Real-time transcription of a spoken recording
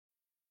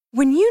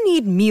When you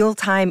need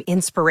mealtime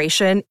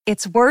inspiration,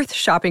 it's worth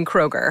shopping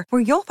Kroger,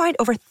 where you'll find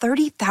over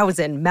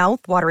 30,000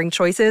 mouth-watering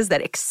choices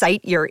that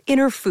excite your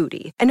inner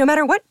foodie. And no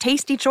matter what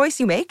tasty choice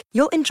you make,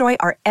 you'll enjoy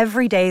our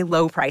everyday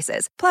low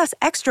prices, plus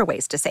extra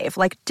ways to save,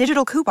 like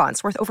digital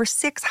coupons worth over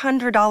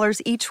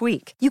 $600 each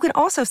week. You can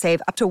also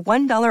save up to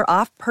 $1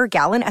 off per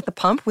gallon at the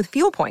pump with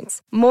fuel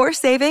points. More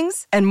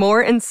savings and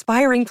more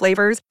inspiring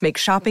flavors make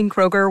shopping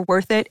Kroger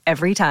worth it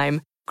every time.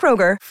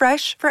 Kroger,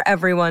 fresh for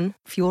everyone.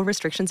 Fuel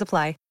restrictions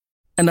apply.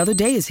 Another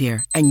day is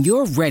here, and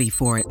you're ready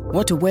for it.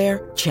 What to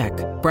wear? Check.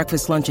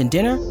 Breakfast, lunch, and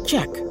dinner?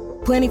 Check.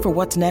 Planning for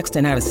what's next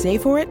and how to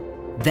save for it?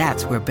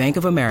 That's where Bank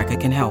of America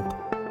can help.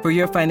 For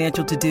your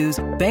financial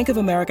to-dos, Bank of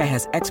America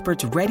has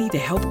experts ready to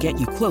help get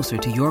you closer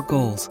to your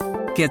goals.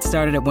 Get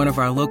started at one of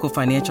our local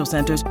financial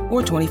centers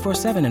or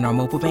 24/7 in our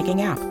mobile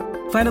banking app.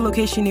 Find a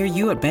location near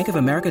you at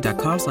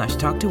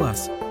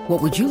bankofamerica.com/talktous.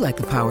 What would you like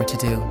the power to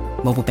do?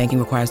 Mobile banking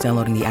requires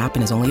downloading the app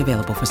and is only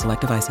available for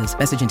select devices.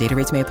 Message and data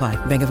rates may apply.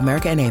 Bank of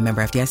America N.A.,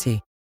 member FDIC.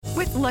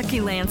 With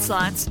Lucky Land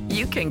Slots,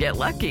 you can get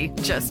lucky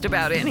just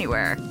about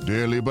anywhere.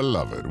 Dearly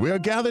beloved, we are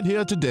gathered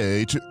here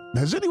today to...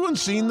 Has anyone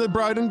seen the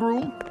bride and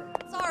groom?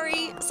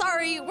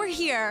 Sorry, we're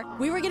here.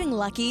 We were getting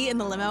lucky in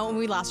the limo and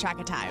we lost track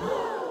of time.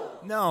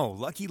 No,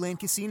 Lucky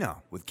Land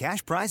Casino, with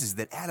cash prizes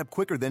that add up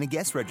quicker than a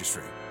guest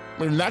registry.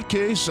 In that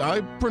case,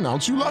 I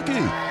pronounce you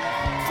lucky.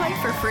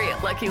 Play for free at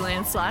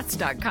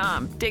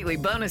LuckyLandSlots.com. Daily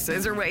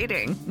bonuses are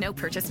waiting. No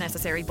purchase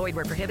necessary. Void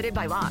where prohibited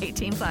by law.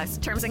 18+.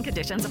 Terms and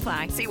conditions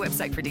apply. See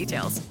website for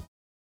details.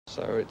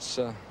 So it's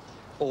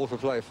all for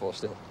play for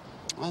still?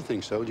 I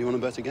think so. Do you want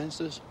to bet against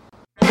us?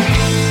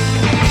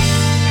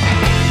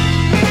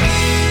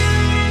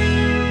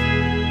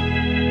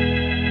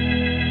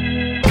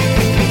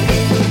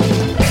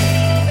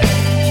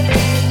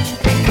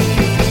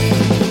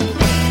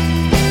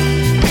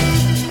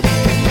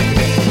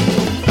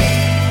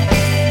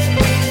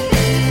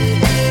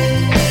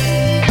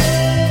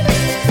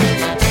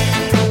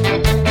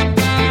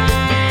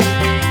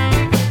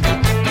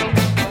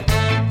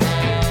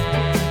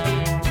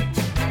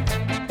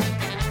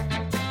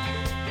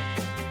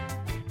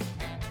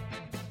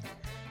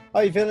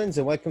 Hi, villains,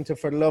 and welcome to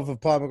For the Love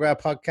of Paul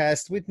McGrath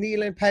podcast with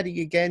Neil and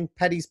Paddy again.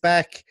 Paddy's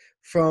back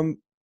from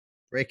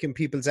breaking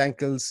people's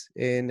ankles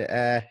in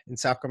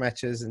soccer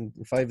matches and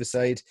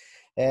five-a-side,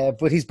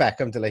 but he's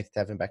back. I'm delighted to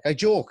have him back. I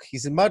joke,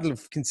 he's a model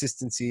of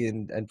consistency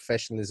and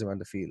professionalism on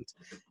the field.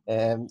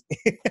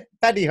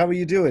 Paddy, how are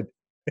you doing?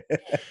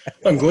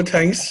 I'm good,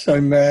 thanks.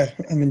 I'm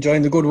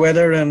enjoying the good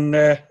weather, and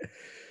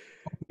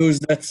news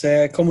that's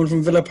coming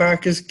from Villa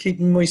Park is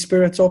keeping my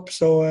spirits up,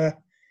 so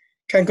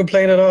can't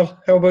complain at all.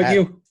 How about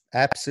you?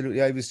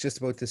 Absolutely. I was just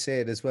about to say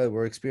it as well.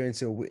 We're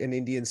experiencing an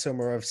Indian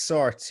summer of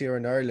sorts here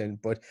in Ireland,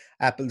 but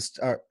Aston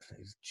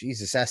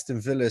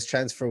Villa's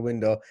transfer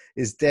window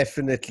is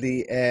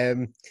definitely... I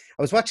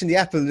was watching the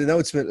Apple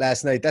announcement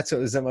last night. That's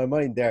what was on my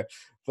mind there.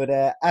 But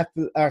I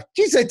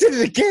did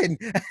it again.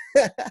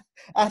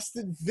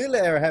 Aston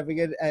Villa are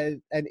having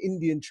an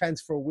Indian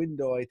transfer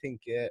window, I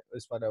think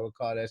is what I would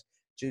call it,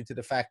 due to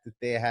the fact that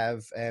they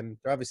have,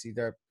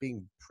 they're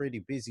being pretty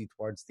busy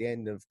towards the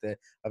end of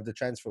the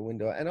transfer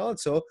window, and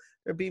also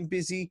they're being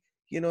busy,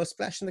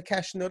 splashing the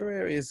cash in other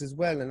areas as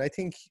well. And I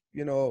think,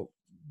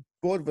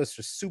 both of us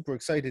are super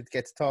excited to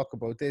get to talk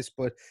about this.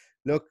 But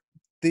look,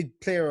 the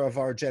player of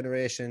our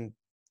generation,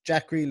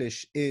 Jack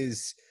Grealish,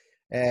 is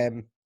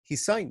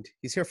he's signed.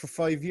 He's here for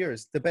 5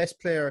 years. The best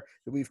player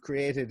that we've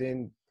created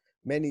in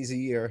many's a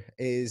year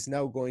is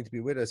now going to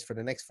be with us for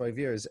the next 5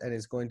 years and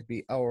is going to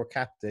be our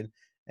captain.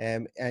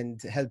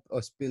 And help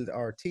us build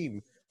our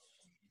team.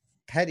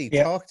 Paddy,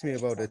 talk to me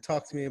about it.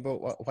 Talk to me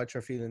about what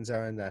your feelings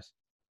are on that.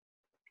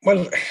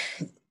 Well,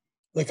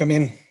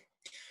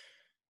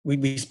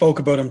 we spoke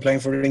about him playing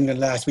for England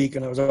last week,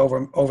 and I was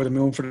over the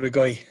moon for the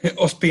guy.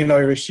 Us being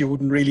Irish, you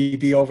wouldn't really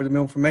be over the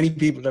moon for many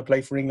people that play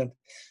for England.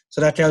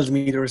 So that tells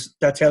me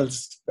that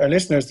tells our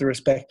listeners the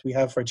respect we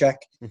have for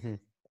Jack.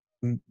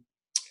 Mm-hmm.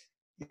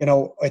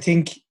 I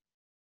think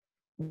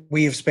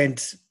we have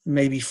spent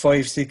maybe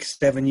 5, 6,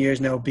 7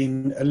 years now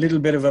being a little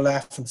bit of a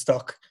laughing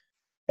stock.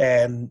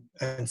 And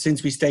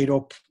since we stayed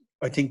up,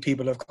 I think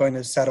people have kind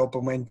of sat up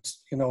and went,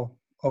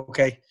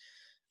 okay,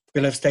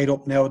 we'll have stayed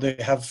up now. They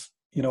have,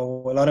 a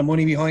lot of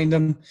money behind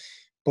them.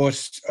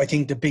 But I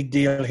think the big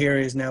deal here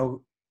is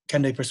now,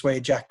 can they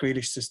persuade Jack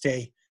Grealish to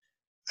stay?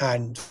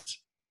 And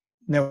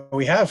now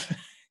we have.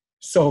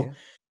 So,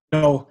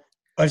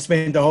 I've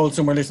spent the whole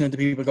summer listening to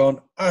people going,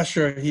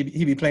 sure, he'd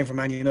be playing for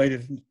Man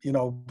United,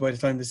 by the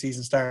time the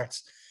season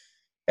starts.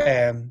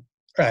 And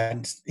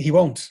he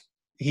won't.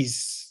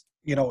 He's,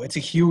 it's a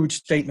huge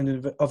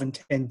statement of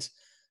intent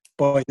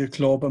by the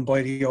club and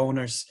by the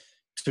owners.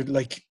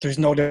 There's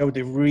no doubt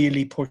they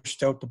really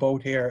pushed out the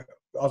boat here.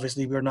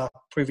 Obviously, we're not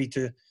privy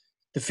to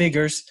the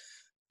figures,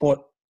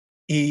 but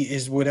he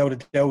is without a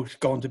doubt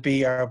going to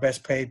be our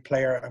best paid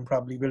player and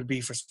probably will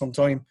be for some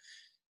time.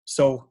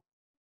 So,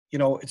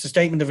 it's a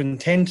statement of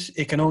intent.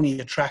 It can only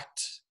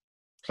attract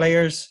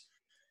players.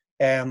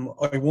 I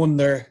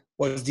wonder,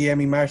 was the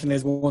Emi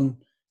Martinez one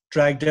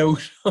dragged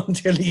out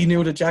until he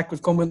knew that Jack was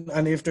coming,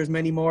 and if there's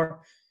many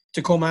more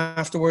to come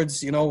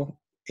afterwards, you know,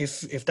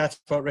 if that's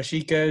what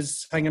Rashica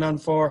is hanging on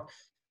for,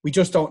 we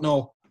just don't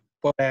know.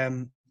 But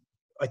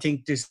I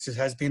think this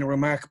has been a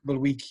remarkable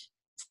week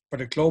for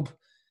the club.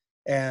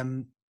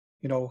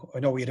 You know, I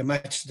know we had a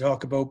match to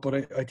talk about,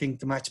 but I think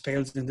the match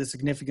pales in the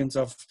significance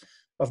of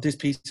this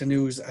piece of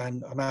news,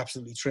 and I'm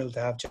absolutely thrilled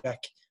to have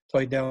Jack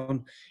tied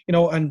down. You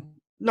know, and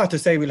not to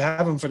say we'll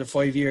have him for the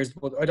 5 years,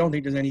 but I don't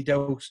think there's any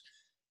doubt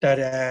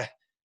that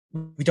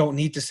we don't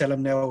need to sell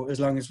him now as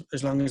long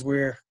as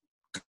we're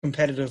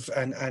competitive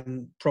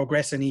and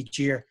progressing each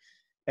year.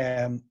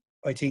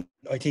 I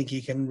think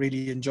he can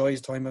really enjoy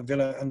his time at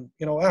Villa, and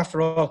you know,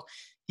 after all,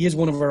 he is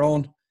one of our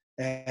own.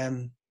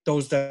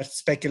 Those that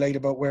speculate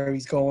about where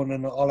he's going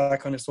and all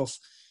that kind of stuff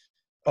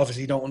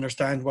obviously don't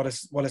understand what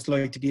it's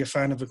like to be a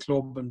fan of a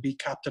club and be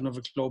captain of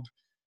a club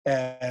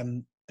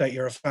that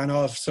you're a fan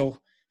of. So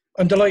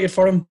I'm delighted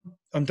for him.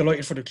 I'm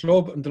delighted for the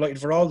club. I'm delighted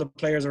for all the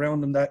players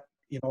around him that,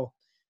 you know,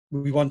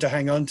 we want to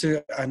hang on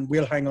to and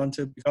will hang on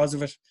to because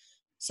of it.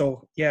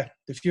 So yeah,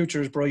 the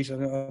future is bright,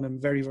 and I'm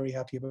very, very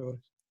happy about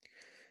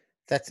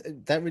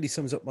it. That really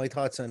sums up my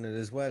thoughts on it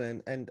as well.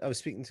 And I was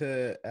speaking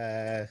to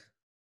a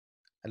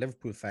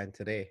Liverpool fan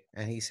today,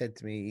 and he said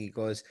to me, he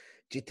goes,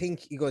 "Do you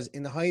think?" He goes,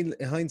 "In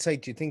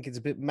hindsight, do you think it's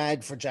a bit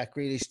mad for Jack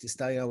Grealish to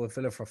stay on with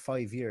Villa for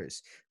 5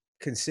 years,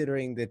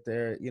 considering that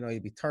he'll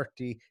be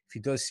 30. If he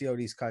does see out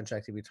his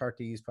contract, he'll be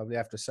 30. He's probably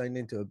after signing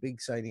into a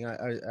big signing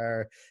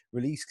or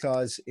release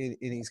clause in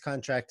his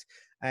contract,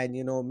 and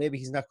you know, maybe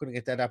he's not going to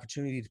get that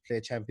opportunity to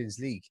play Champions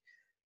League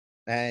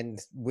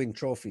and win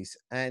trophies."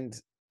 And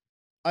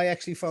I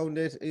actually found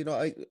it, you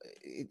know,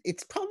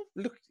 it's probably,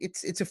 look,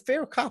 it's a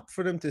fair cop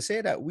for them to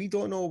say that. We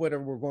don't know whether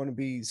we're going to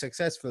be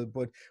successful,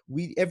 but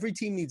every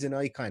team needs an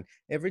icon.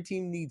 Every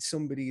team needs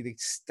somebody that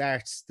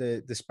starts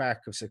the spark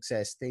of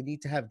success. They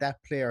need to have that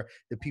player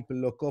that people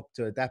look up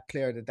to, that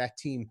player that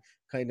team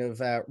kind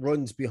of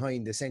runs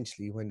behind,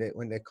 essentially, when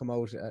they come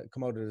out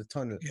of the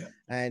tunnel. Yeah.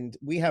 And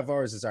we have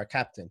ours as our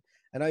captain.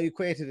 And I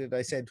equated it.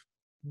 I said,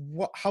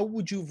 how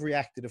would you have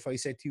reacted if I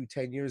said to you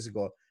 10 years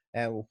ago,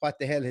 what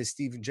the hell has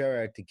Steven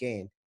Gerrard to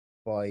gain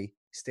by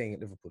staying at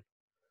Liverpool?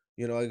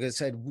 You know, like I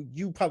said,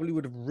 you probably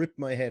would have ripped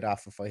my head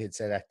off if I had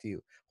said that to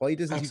you. Why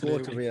doesn't he go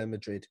to Real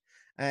Madrid?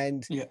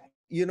 And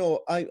you know,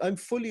 I'm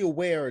fully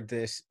aware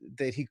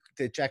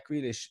that Jack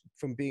Grealish,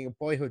 from being a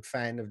boyhood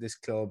fan of this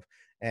club,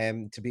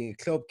 to being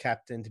a club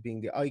captain, to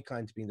being the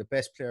icon, to being the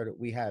best player that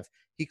we have,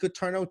 he could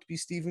turn out to be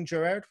Steven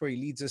Gerrard, where he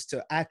leads us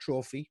to a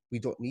trophy. We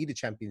don't need a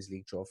Champions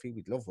League trophy.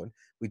 We'd love one.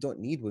 We don't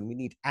need one. We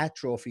need a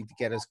trophy to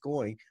get us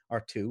going,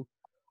 or two.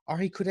 Or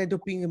he could end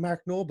up being a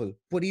Mark Noble.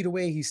 But either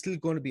way, he's still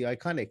going to be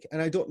iconic.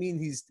 And I don't mean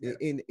he's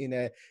in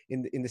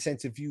the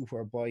sense of view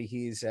whereby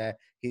his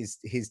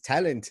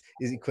talent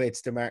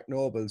equates to Mark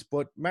Noble's.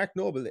 But Mark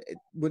Noble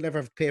will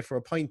never pay for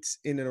a pint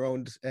in and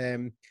around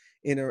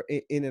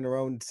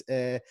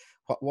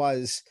what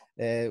was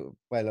well,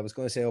 I was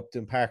going to say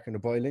Upton Park and the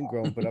Boiling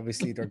Ground, but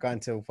obviously they're gone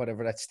to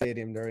whatever that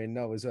stadium they're in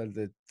now as well,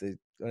 the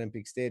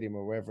Olympic Stadium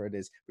or wherever it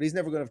is. But he's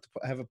never going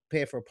to have to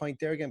pay for a pint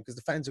there again, because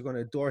the fans are going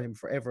to adore him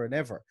forever and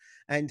ever.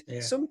 And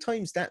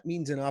sometimes that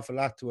means an awful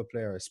lot to a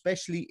player,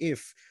 especially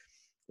if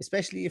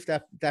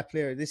that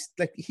player, this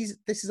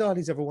is all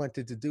he's ever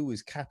wanted to do,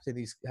 is captain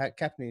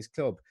his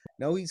club.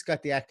 Now he's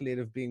got the accolade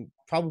of being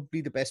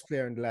probably the best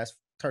player in the last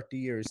 30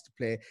 years to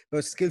play,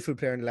 most skillful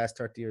player in the last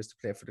 30 years to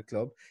play for the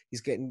club.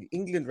 He's getting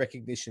England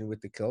recognition with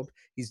the club.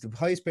 He's the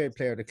highest paid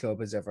player the club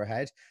has ever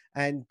had.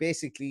 And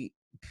basically,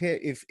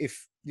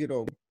 if you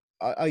know,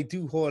 I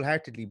do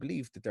wholeheartedly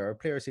believe that there are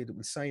players here that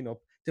will sign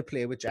up to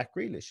play with Jack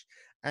Grealish.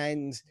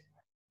 And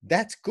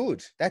that's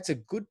good. That's a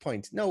good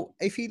point. Now,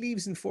 if he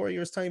leaves in 4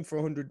 years' time for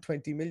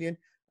 120 million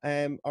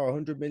or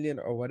 100 million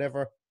or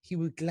whatever, he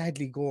will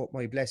gladly go up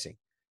my blessing.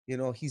 You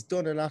know, he's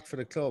done a lot for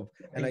the club,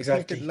 and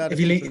exactly. I think that a lot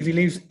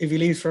if he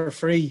leaves for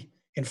free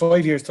in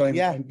 5 years' time,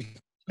 I'm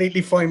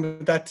completely fine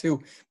with that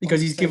too, because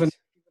 100%.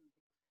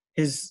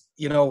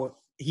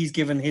 He's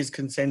given his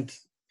consent,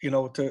 you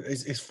know, to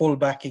his full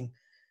backing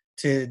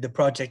to the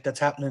project that's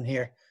happening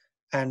here,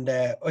 and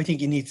I think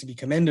he needs to be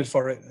commended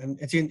for it. And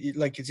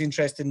it's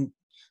interesting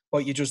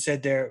what you just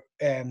said there.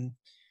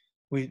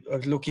 We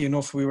are lucky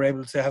enough we were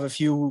able to have a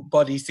few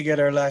bodies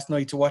together last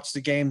night to watch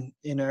the game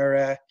in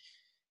our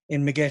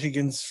in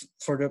McGettigan's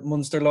for the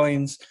Munster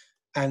Lions,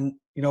 and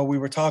you know, we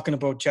were talking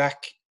about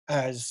Jack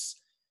as,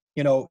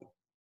 you know,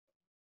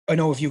 I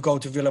know if you go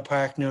to Villa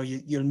Park now,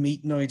 you'll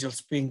meet Nigel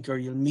Spink, or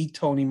you'll meet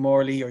Tony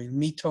Morley, or you'll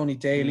meet Tony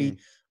Daly,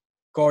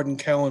 Gordon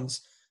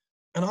Cowans,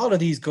 and all of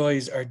these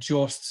guys are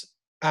just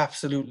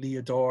absolutely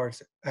adored.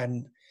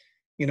 And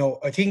you know,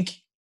 I think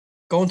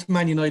going to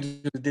Man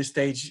United at this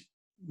stage,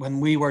 when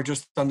we were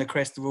just on the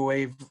crest of a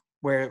wave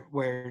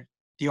where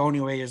the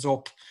only way is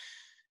up,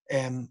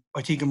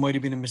 I think it might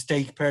have been a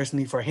mistake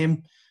personally for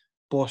him,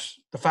 but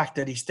the fact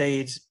that he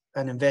stayed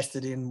and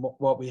invested in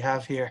what we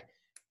have here,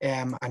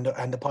 and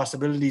the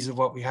possibilities of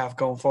what we have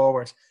going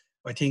forward,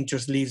 I think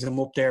just leaves him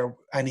up there,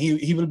 and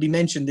he will be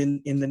mentioned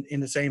in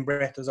the same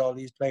breath as all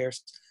these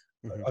players.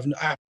 I've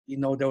absolutely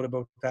no doubt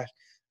about that.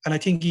 And I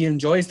think he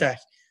enjoys that.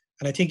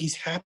 And I think he's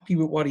happy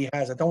with what he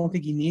has. I don't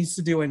think he needs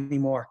to do any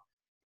more.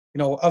 You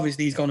know,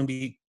 obviously he's going to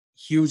be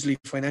hugely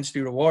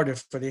financially rewarded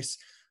for this.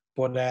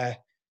 But,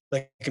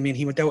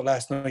 he went out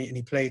last night and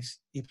he played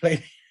he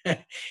played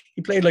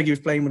like he was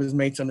playing with his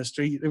mates on the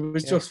street. It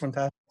was just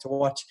fantastic to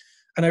watch.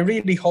 And I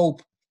really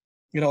hope,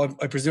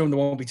 I presume there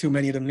won't be too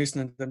many of them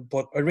listening to them,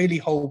 but I really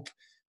hope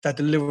that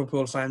the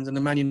Liverpool fans and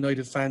the Man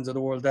United fans of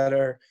the world that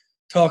are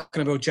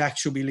talking about Jack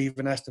should be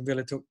leaving Aston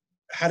Villa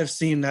had have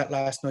seen that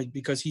last night,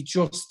 because he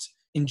just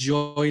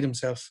enjoyed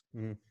himself.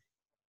 Mm.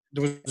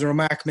 There was a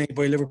remark made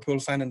by a Liverpool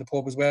fan in the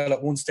pub as well.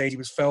 At one stage, he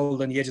was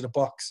fouled on the edge of the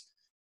box,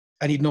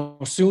 and he'd no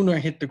sooner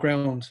hit the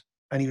ground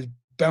and he was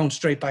bounced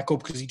straight back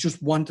up because he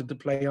just wanted to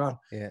play on.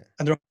 Yeah.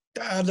 And they're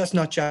like, that's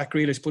not Jack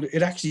Grealish, but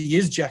it actually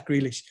is Jack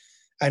Grealish.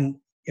 And,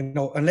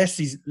 unless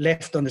he's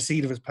left on the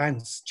seat of his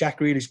pants, Jack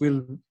Grealish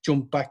will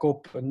jump back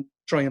up and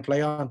try and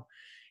play on.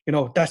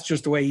 That's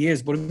just the way he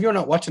is. But if you're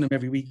not watching him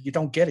every week, you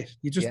don't get it.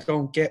 You just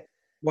don't get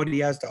what he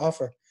has to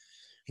offer.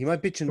 He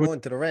might bitch and moan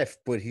to the ref,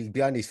 but he'll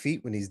be on his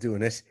feet when he's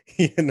doing it.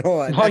 And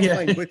that's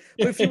fine. But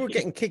if you were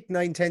getting kicked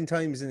 9-10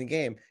 times in a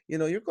game,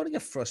 you're going to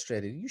get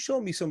frustrated. You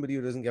show me somebody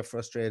who doesn't get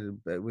frustrated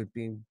with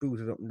being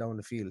booted up and down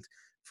the field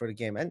for the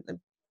game. And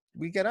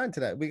we get on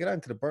to that. We get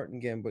on to the Burton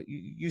game, but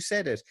you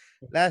said it.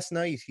 Last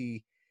night,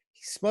 he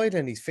smiled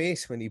on his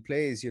face when he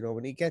plays,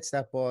 when he gets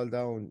that ball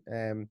down.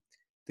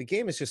 The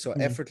game is just so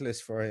effortless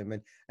for him.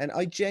 And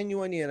I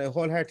genuinely and I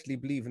wholeheartedly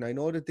believe, and I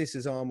know that this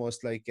is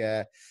almost like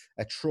a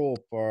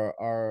trope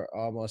or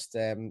almost,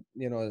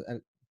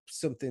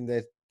 something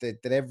that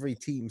every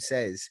team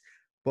says.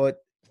 But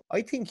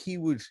I think he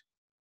would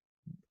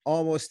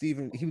he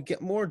would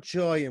get more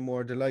joy and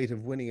more delight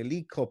of winning a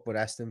League Cup with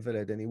Aston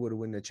Villa than he would have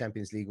won the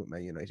Champions League with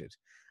Man United.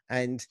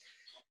 And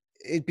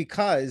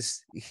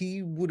because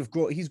he's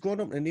grown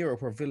up in an era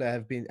where Villa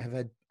have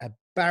had a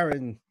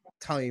barren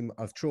time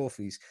of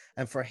trophies,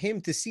 and for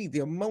him to see the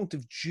amount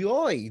of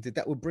joy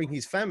that would bring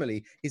his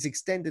family, his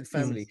extended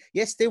family.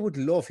 Yes, they would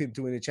love him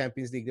to win the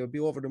Champions League. They would be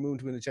over the moon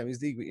to win the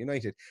Champions League with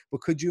United. But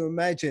could you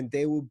imagine?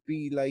 There would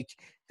be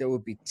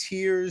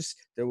tears.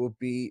 There would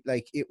be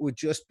it would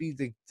just be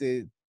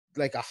the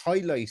a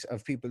highlight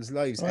of people's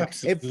lives.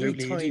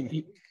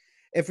 Absolutely.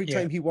 Every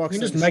time he walks,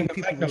 you just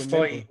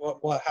magnify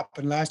what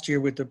happened last year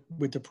with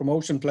the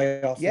promotion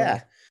playoff.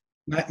 Yeah.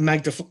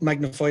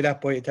 Magnify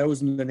that by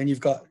 1,000, and then you've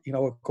got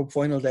a cup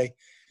final day.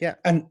 Yeah,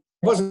 and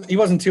he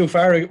wasn't too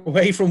far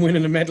away from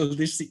winning a medal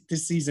this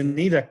season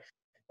either.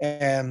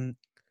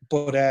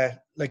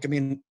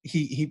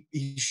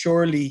 He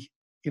surely,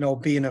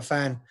 being a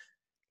fan,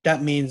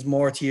 that means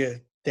more to you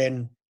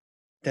than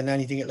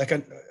anything.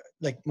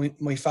 Like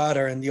my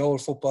father and the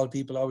old football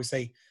people always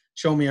say,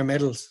 "Show me your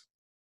medals."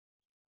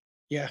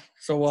 Yeah,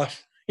 so what?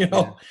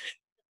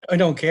 I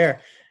don't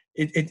care.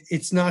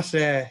 It's not.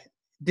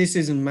 This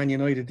isn't Man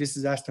United. This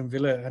is Aston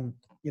Villa, and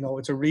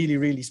it's a really,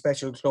 really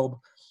special club.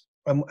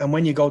 And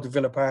when you go to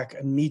Villa Park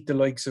and meet the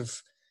likes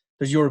of,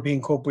 there's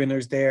European Cup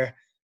winners there.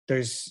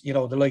 There's the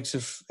likes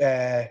of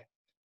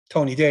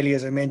Tony Daly,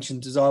 as I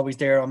mentioned, is always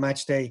there on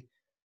match day.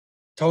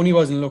 Tony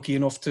wasn't lucky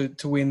enough to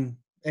win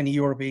any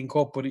European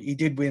Cup, but he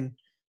did win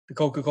the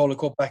Coca-Cola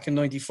Cup back in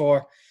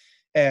 '94.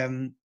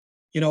 And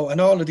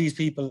all of these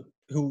people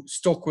who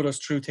stuck with us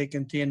through thick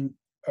and thin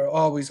are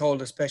always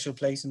hold a special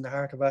place in the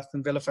heart of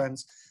Aston Villa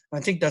fans. And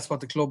I think that's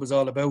what the club is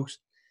all about.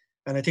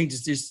 And I think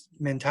it's this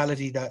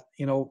mentality that,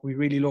 we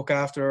really look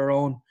after our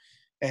own.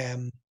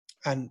 And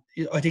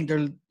I think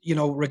there,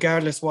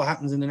 regardless what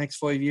happens in the next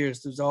 5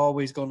 years, there's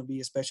always going to be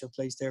a special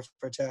place there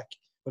for Jack,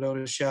 without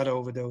a shadow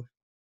of a doubt.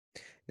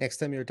 Next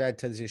time your dad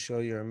tells you to show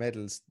your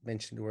medals,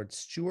 mention the word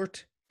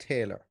Stuart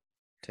Taylor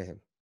to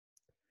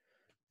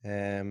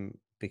him.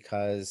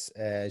 Because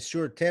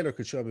Stuart Taylor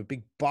could show him a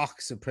big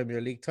box of Premier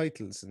League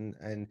titles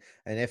and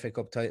FA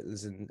Cup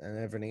titles and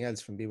everything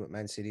else from being with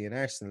Man City and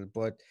Arsenal,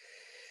 but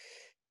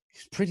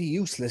he's pretty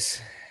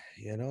useless,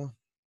 He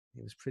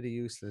was pretty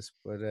useless,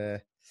 but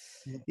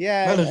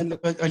yeah. Well,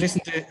 I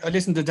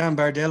listened to Dan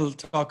Bardell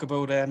talk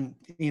about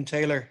Ian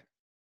Taylor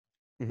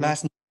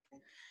last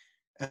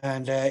night,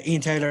 and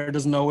Ian Taylor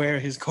doesn't know where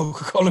his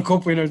Coca-Cola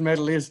Cup winners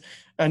medal is,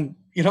 and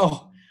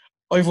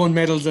I've won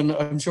medals, and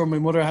I'm sure my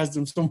mother has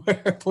them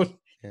somewhere, but.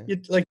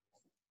 Yeah.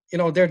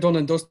 They're done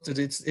and dusted.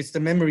 It's the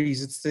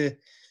memories, it's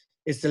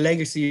the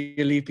legacy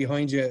you leave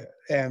behind you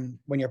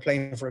when you're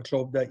playing for a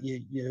club that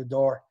you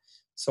adore.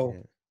 So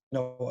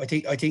I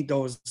think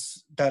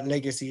that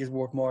legacy is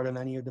worth more than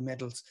any of the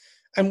medals.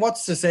 And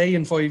what's to say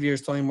in 5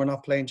 years' time we're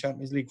not playing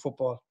Champions League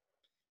football?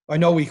 I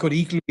know we could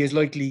equally as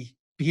likely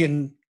be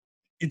in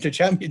the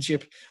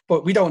Championship,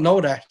 but we don't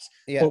know that.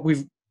 Yeah. But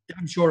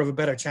I'm sure of a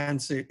better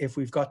chance if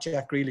we've got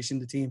Jack Grealish in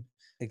the team.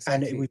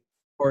 Exactly. And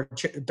or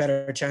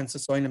better chance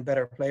of signing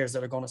better players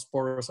that are going to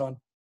spur us on.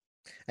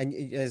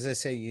 And as I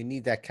say, you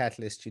need that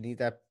catalyst. You need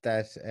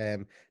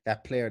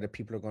that player that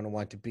people are going to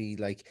want to be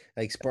like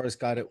Spurs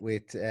got it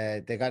with.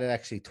 They got it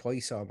actually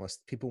twice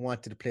almost. People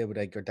wanted to play with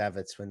Edgar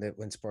Davids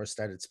when Spurs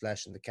started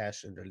splashing the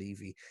cash under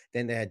Levy.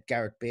 Then they had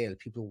Gareth Bale.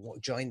 People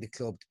joined the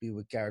club to be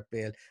with Gareth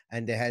Bale,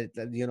 and they had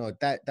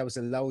that was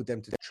allowed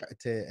them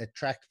to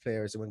attract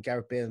players. And when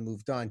Gareth Bale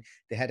moved on,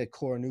 they had a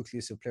core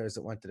nucleus of players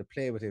that wanted to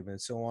play with him,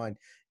 and so on.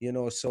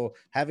 So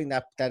having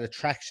that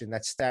attraction,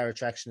 that star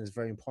attraction, is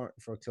very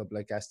important for a club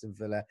like Aston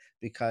Villa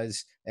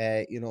because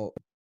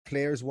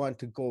players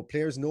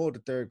know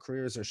that their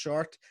careers are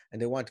short and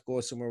they want to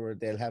go somewhere where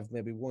they'll have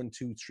maybe 1,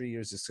 2, 3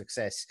 years of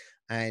success.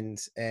 And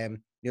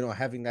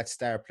having that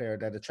star player,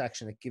 that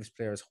attraction that gives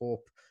players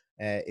hope,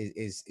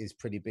 is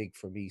pretty big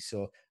for me.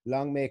 So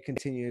long may it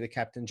continue. The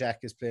captain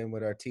Jack is playing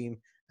with our team.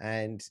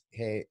 And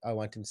hey, I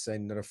want him to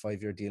sign another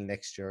 5-year deal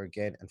next year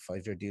again, and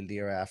 5-year deal the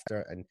year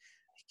after, and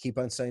keep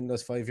on signing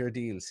those 5-year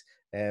deals.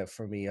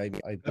 For me, I'd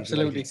be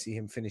delighted to see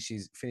him finish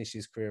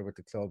his career with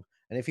the club.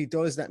 And if he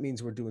does, that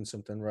means we're doing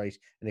something right.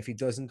 And if he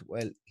doesn't,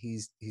 well,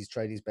 he's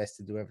tried his best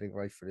to do everything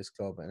right for this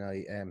club. And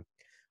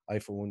I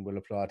for one will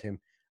applaud him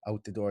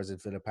out the doors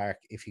at Villa Park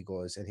if he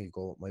goes, and he'll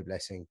go with my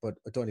blessing. But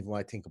I don't even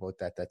want to think about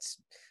that.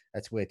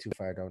 That's way too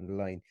far down the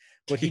line.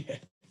 But he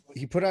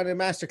put on a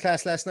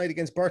masterclass last night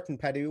against Burton,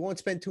 Paddy. We won't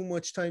spend too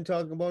much time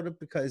talking about it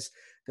because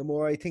the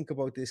more I think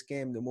about this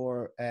game, the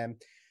more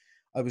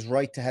I was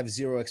right to have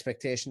zero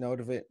expectation out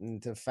of it.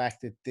 And the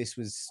fact that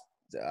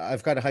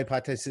I've got a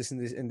hypothesis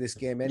in this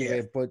game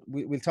anyway, but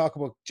we'll talk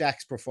about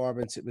Jack's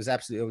performance. It was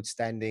absolutely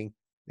outstanding.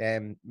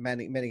 Men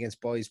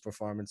against boys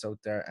performance out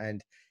there.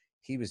 And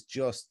he was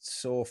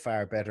just so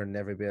far better than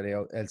everybody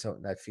else out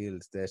in that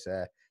field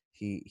that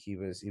he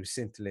was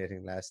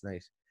scintillating last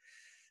night.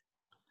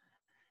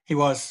 He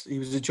was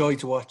a joy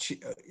to watch.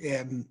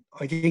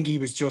 I think he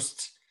was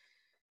just,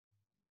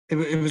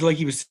 it was like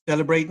he was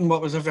celebrating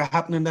what was ever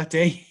happening that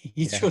day.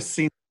 He's just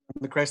seen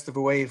the crest of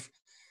a wave.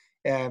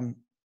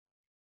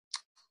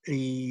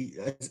 He,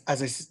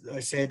 as I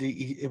said,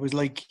 it was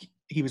like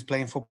he was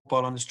playing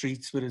football on the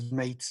streets with his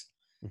mates.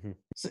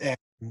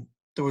 Mm-hmm.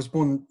 There was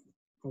one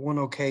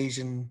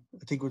occasion,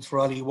 I think it was for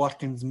Ollie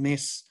Watkins'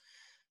 miss,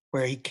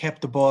 where he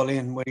kept the ball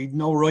in, where he'd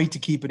no right to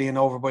keep it in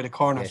over by the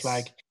corner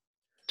flag,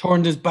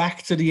 turned his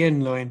back to the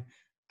end line,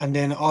 and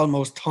then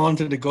almost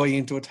taunted the guy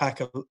into a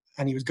tackle,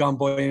 and he was gone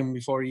by him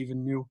before he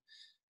even knew.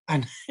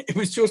 And it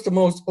was just the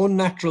most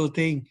unnatural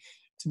thing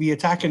to be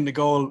attacking the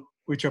goal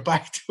with your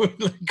back to it,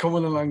 like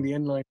coming along the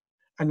end line.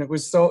 And it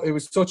was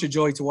such a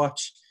joy to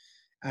watch.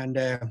 And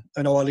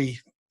I know Ollie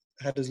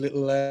had his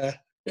little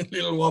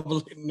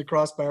wobble in the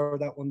crossbar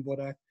with that one,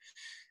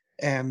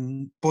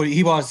 but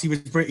he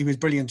was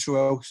brilliant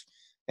throughout.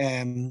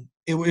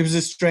 It was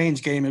a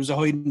strange game. It was a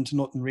hiding to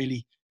nothing,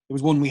 really. It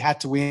was one we had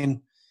to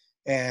win.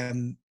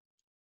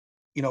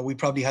 We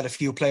probably had a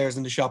few players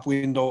in the shop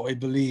window, I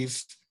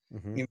believe.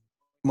 Mm-hmm. In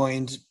my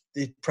mind,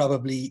 it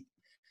probably,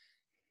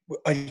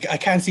 I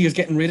can't see us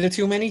getting rid of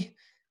too many,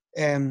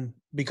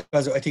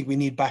 because I think we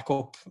need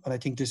backup, and I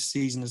think this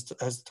season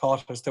has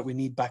taught us that we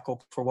need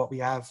backup for what we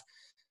have.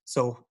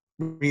 So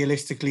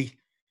realistically,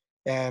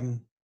 there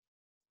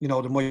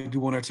might be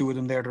one or two of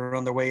them there that are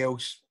on their way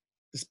out,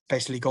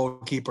 especially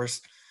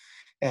goalkeepers.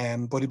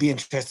 But it'd be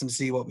interesting to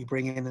see what we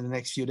bring in the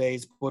next few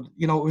days. But,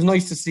 it was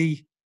nice to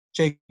see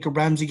Jacob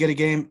Ramsey get a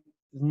game.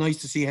 It was nice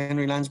to see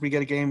Henry Lansbury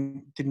get a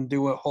game. Didn't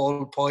do a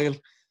whole pile.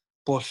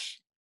 But,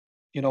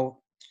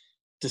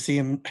 to see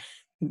him,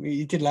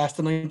 he did last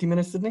the 90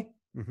 minutes, didn't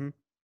he? Mm-hmm. I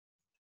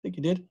think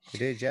he did. He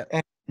did,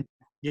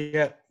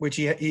 yeah. Which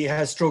he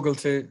has struggled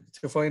to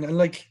find.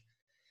 And,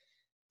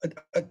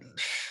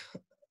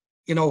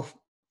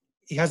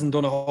 he hasn't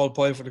done a whole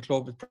pile for the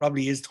club. It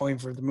probably is time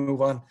for him to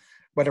move on.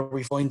 Whether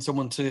we find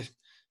someone to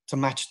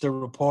match the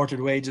reported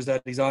wages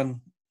that he's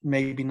on,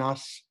 maybe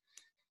not.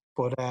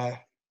 But I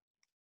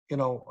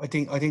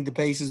think the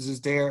basis is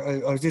there.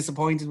 I was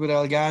disappointed with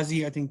El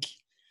Ghazi. I think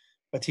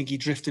he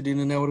drifted in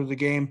and out of the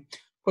game.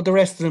 But the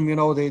rest of them,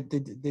 they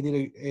did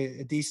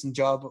a decent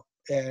job.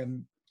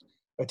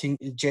 I think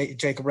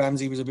Jacob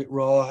Ramsey was a bit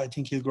raw. I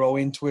think he'll grow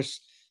into it,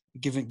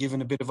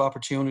 given a bit of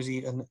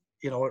opportunity, and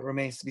it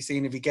remains to be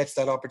seen if he gets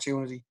that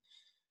opportunity.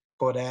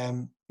 But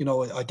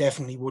I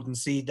definitely wouldn't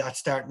see that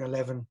starting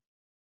 11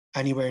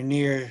 anywhere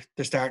near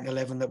the starting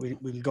 11 that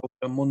we'll go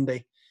on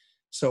Monday.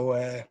 So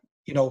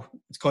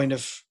it's kind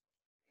of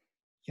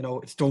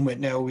it's done with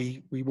now.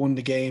 We won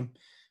the game.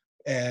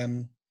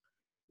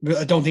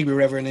 I don't think we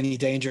were ever in any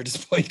danger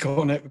despite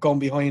going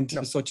behind.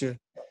 No.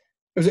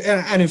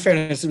 And in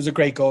fairness, it was a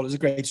great goal. It was a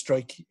great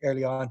strike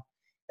early on.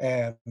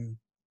 But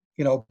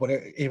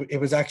it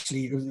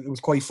was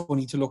quite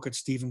funny to look at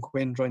Stephen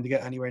Quinn trying to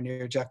get anywhere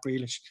near Jack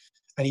Grealish,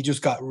 and he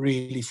just got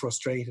really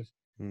frustrated.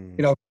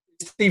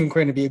 Stephen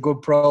Quinn would be a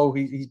good pro.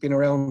 He's been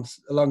around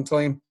a long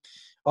time,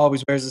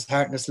 always wears his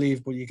heart in his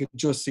sleeve, but you could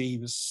just see he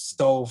was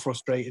so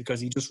frustrated because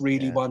he just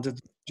really wanted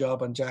the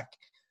job on Jack,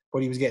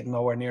 but he was getting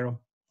nowhere near him.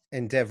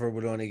 Endeavour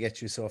will only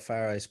get you so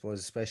far, I suppose,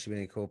 especially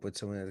when you cope with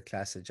someone of the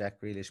class of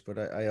Jack Grealish. But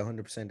I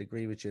 100%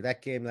 agree with you.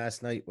 That game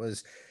last night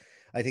was,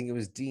 I think it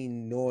was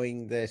Dean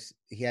knowing that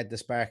he had the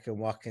spark in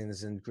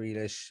Watkins and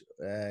Grealish.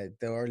 The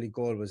early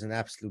goal was an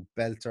absolute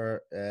belter.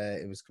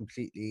 It was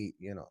completely,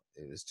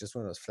 it was just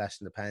one of those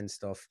flash in the pan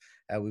stuff.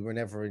 We were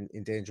never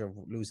in danger of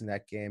losing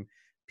that game.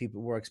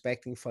 People were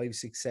expecting 5,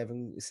 6,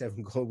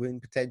 7 goal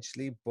win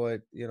potentially,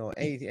 but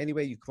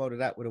anyway you come out of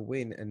that with a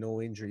win and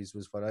no injuries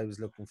was what I was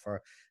looking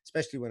for,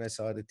 especially when I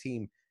saw the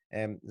team.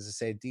 As I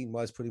said, Dean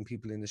was putting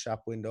people in the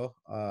shop window.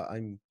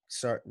 I'm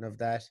certain of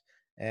that.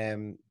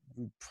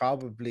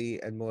 Probably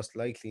and most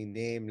likely,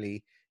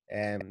 namely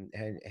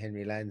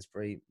Henry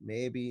Lansbury,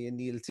 maybe a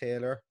Neil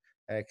Taylor,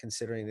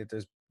 considering that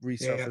there's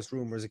resurfaced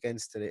rumours again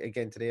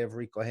today of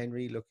Rico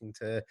Henry looking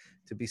to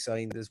be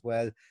signed as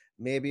well.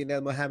 Maybe an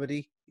El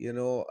Mohammadi.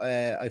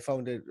 I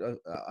found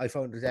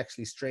it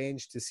actually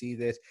strange to see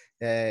that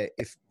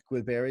if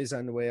Guilberry is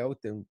on the way out,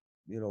 then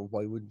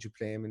why wouldn't you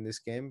play him in this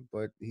game?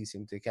 But he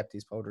seemed to have kept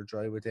his powder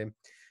dry with him.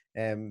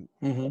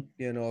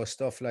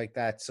 Stuff like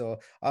that. So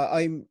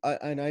I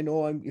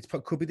know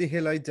it could be the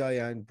hill I die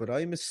on, but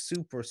I'm a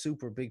super,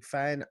 super big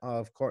fan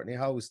of Courtney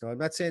House. Now, I'm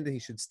not saying that he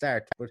should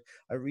start, but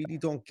I really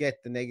don't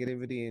get the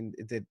negativity and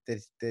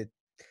the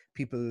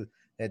people,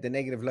 the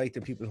negative light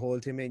that people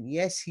hold him in.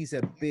 Yes, he's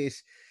a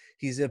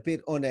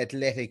bit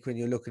unathletic when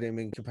you look at him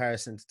in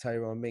comparison to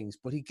Tyrone Mings,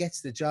 but he gets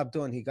the job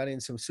done. He got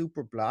in some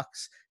super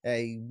blocks.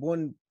 He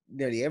won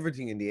nearly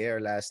everything in the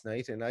air last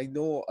night, and I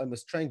know I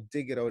was trying to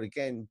dig it out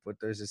again, but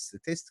there's a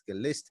statistical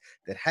list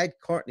that had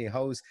Courtney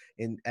House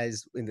in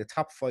the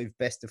top 5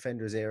 best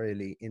defenders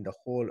aerially in the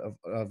whole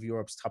of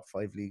Europe's top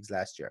 5 leagues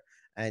last year.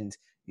 And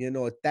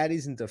that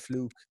isn't a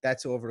fluke.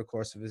 That's over the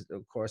course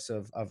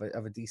of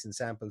a decent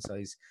sample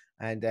size.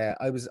 And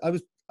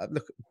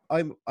look,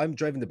 I'm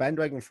driving the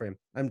bandwagon for him.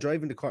 I'm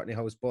driving the Courtney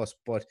House bus,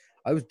 but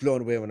I was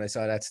blown away when I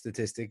saw that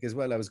statistic as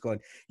well. I was going,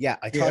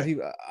 thought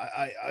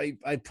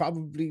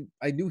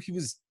I knew he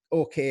was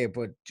okay,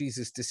 but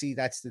Jesus, to see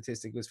that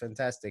statistic was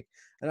fantastic.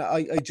 And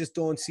I just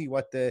don't see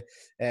what the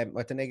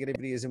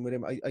negativity is in with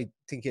him. I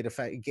think he had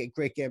a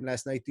great game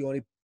last night. The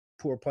only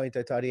poor point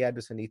I thought he had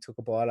was when he took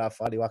a ball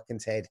off Ollie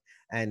Watkins' head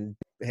and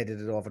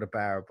headed it over the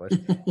bar. But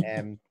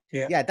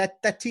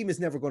that team is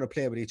never going to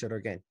play with each other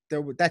again.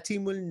 That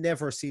team will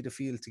never see the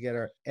field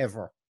together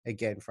ever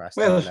again for us.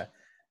 Well,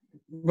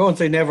 won't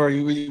say never.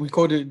 We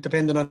could,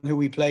 depending on who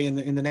we play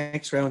in the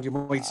next round, you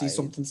might see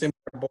something similar.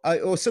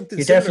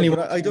 Definitely.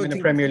 I don't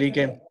think a Premier League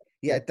game.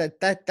 Yeah,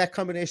 that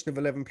combination of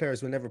 11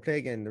 players will never play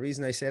again. The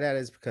reason I say that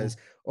is because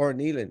Oren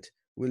Neeland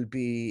will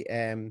be,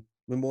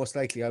 will most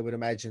likely, I would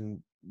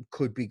imagine,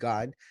 could be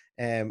gone.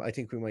 I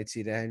think we might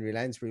see that Henry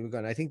Lansbury will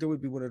go. I think there will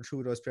be one or two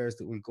of those players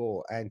that will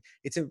go, and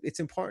it's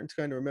important to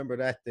kind of remember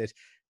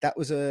that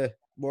was a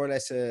more or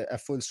less a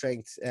full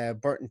strength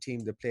Burton team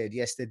that played.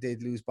 Yes, they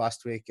did lose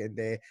Bostwick, and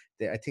they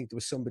I think there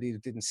was somebody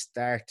that didn't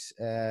start.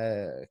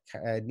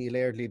 Neil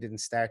Airdley didn't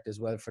start as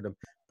well for them.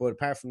 But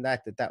apart from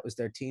that was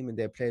their team, and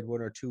they played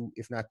one or two,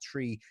 if not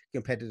 3,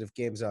 competitive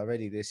games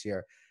already this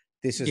year.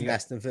 This was an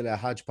Aston Villa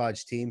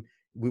hodgepodge team.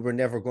 We were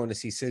never going to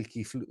see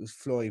silky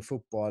flowing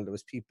football. There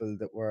was people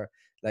that were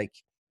like,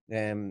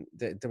 there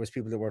was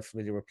people that weren't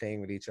familiar with playing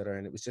with each other,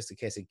 and it was just a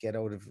case of get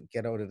out of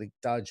the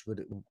dodge with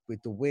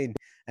the win.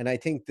 And I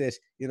think that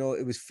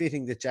it was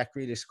fitting that Jack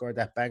Grealish scored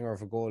that banger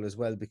of a goal as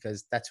well,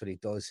 because that's what he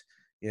does.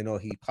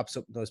 He pops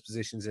up in those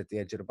positions at the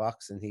edge of the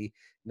box, and he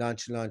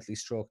nonchalantly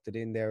stroked it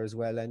in there as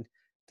well. And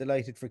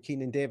delighted for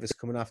Keenan Davis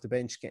coming off the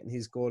bench getting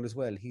his goal as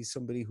well. He's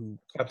somebody who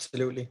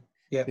absolutely.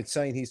 Could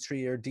sign his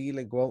 3-year deal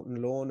and go out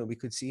on loan, and we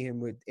could see him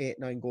with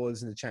 8-9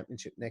 goals in the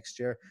Championship next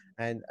year.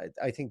 And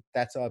I think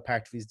that's all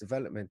part of his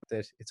development,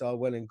 that it's all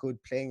well and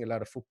good playing a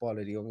lot of football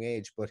at a young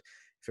age, but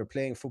if you're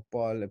playing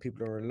football and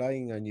people are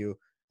relying on you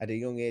at a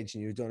young age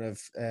and you don't have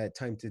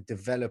time to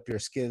develop your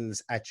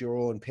skills at your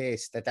own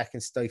pace, that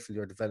can stifle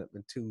your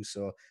development too.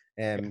 So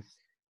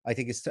I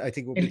think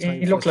it will be time.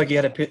 He looked like he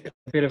had a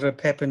bit of a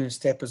pep in his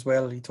step as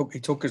well. He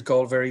took his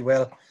goal very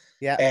well.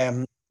 Yeah.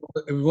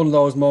 It was one of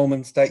those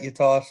moments that you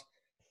thought,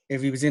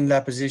 if he was in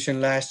that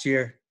position last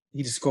year,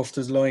 he'd have scuffed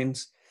his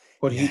lines.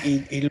 But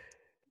he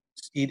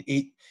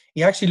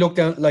actually looked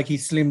down like he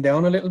slimmed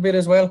down a little bit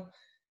as well.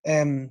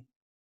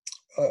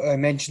 I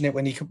mentioned it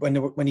when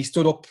he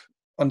stood up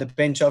on the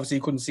bench. Obviously,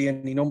 he couldn't see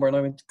any number, and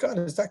I went, God,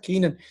 is that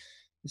Keenan?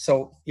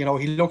 So he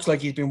looks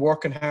like he's been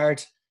working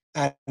hard.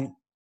 And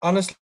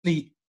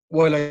honestly,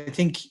 while I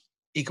think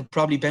he could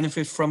probably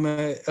benefit from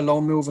a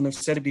loan move, and I've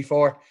said it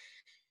before,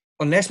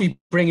 unless we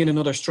bring in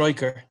another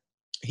striker,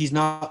 he's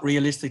not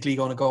realistically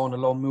going to go on a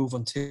loan move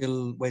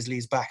until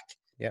Wesley's back.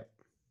 Yep.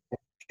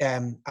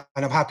 And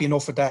I'm happy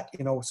enough with that,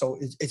 So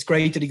it's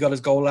great that he got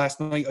his goal last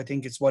night. I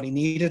think it's what he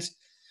needed.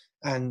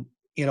 And,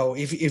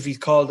 if he's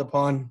called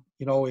upon,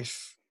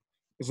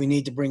 if we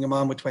need to bring him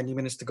on with 20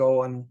 minutes to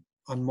go on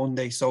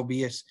Monday, so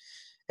be it.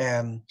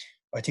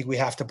 I think we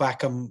have to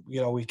back him.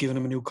 We've given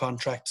him a new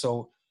contract.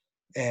 So,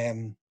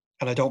 and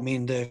I don't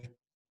mean the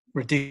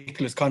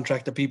ridiculous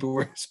contract that people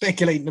were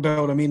speculating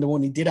about. I mean the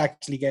one he did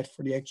actually get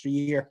for the extra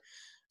year.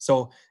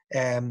 So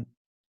again,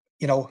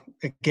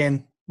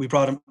 we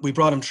brought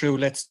him through.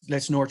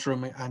 Let's nurture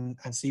him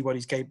and see what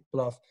he's capable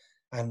of.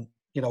 And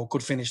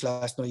good finish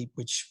last night,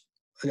 which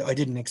I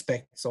didn't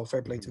expect. So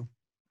fair play to him.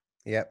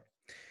 Yeah.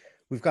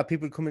 We've got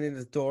people coming in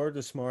the door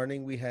this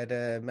morning. We had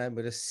a man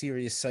with a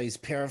serious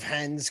sized pair of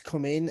hands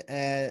come in,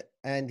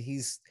 and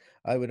he's,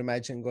 I would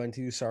imagine, going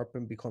to usurp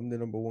and become the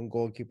number one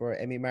goalkeeper.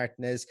 Emi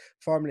Martinez,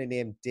 formerly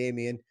named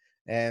Damien.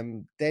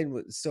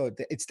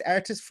 It's the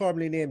artist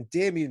formerly named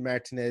Damien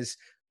Martinez.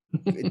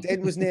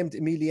 Then was named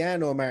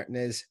Emiliano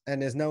Martinez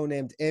and is now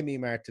named Emi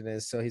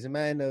Martinez. So he's a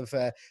man of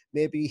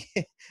maybe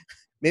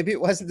maybe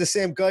it wasn't the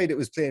same guy that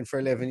was playing for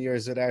 11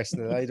 years with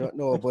Arsenal. I don't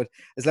know. But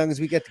as long as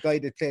we get the guy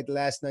that played the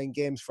last 9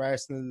 games for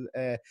Arsenal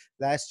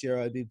last year,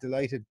 I'll be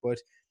delighted. But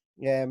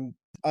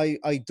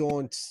I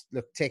don't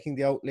look, taking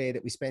the outlay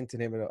that we spent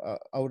in him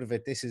out of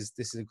it. This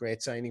is a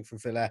great signing for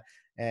Villa.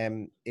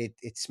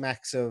 It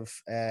smacks of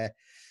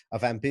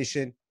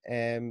ambition.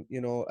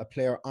 A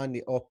player on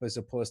the up as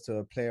opposed to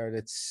a player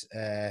that's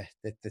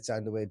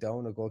on the way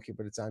down, a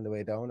goalkeeper that's on the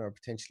way down, or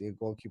potentially a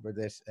goalkeeper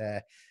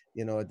that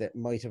that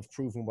might have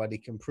proven what he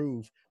can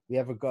prove. We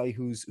have a guy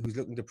who's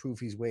looking to prove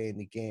his way in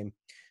the game.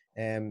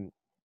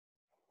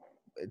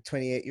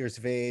 28 years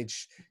of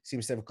age,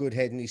 seems to have a good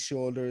head on his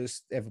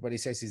shoulders. Everybody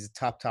says he's a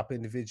top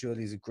individual.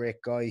 He's a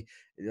great guy.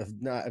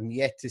 I'm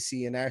yet to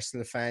see an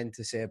Arsenal fan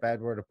to say a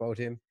bad word about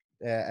him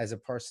as a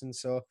person.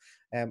 So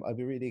I'll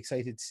be really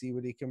excited to see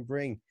what he can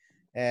bring.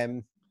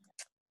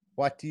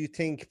 What do you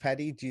think,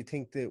 Paddy? Do you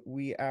think that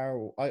we are,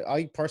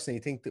 I personally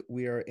think that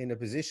we are in a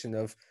position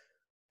of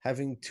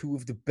having two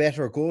of the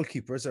better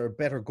goalkeepers, or a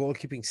better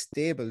goalkeeping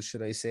stable,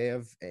 should I say,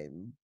 of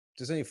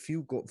there's only a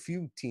few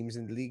teams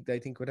in the league that I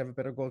think would have a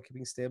better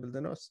goalkeeping stable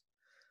than us.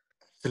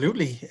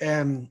 Absolutely.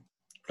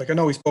 Like I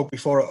know we spoke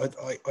before,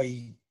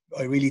 I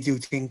really do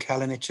think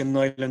Kalinic and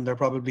Nyland are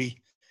probably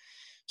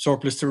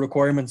surplus to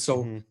requirements.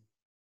 So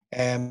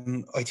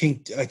I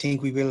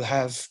think we will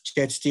have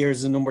Jed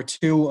Steers as number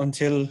 2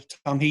 until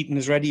Tom Heaton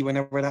is ready,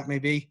 whenever that may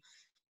be.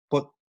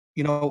 But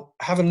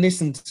having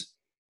listened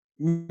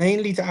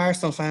mainly to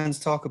Arsenal fans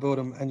talk about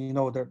him, and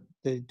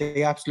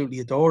they absolutely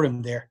adore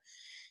him there.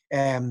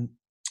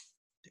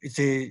 It's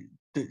a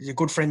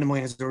good friend of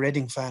mine is a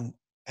Reading fan,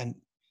 and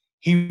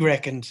he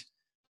reckoned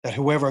that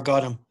whoever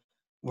got him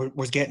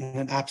was getting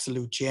an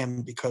absolute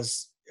gem,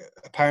 because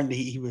apparently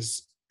he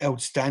was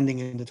outstanding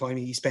in the time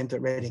he spent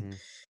at Reading.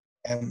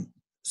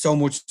 So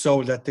much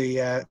so that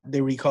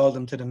they recalled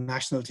him to the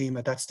national team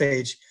at that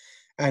stage.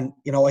 And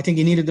I think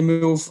he needed the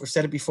move. I've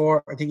said it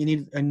before. I think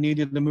he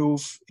needed the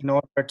move in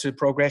order to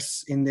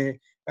progress in the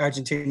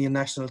Argentinian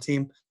national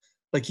team.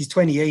 Like, he's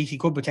 28, he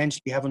could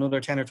potentially have another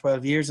 10 or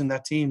 12 years in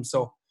that team.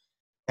 So,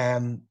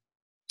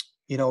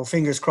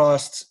 fingers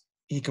crossed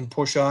he can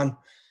push on.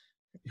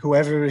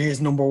 Whoever is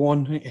number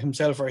 1,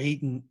 himself or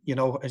Heaton,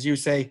 as you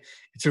say,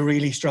 it's a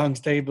really strong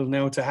stable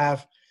now to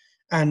have.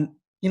 And,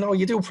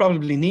 you do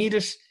probably need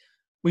it.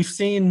 We've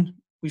seen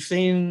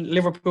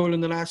Liverpool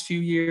in the last few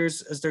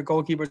years, as their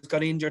goalkeepers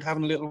got injured,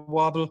 having a little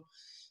wobble.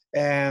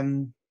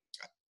 Man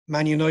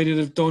United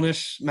have done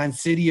it. Man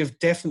City have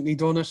definitely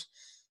done it.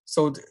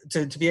 So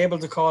to be able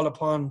to call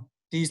upon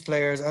these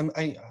players, and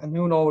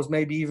who knows,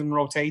 maybe even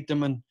rotate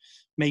them and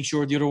make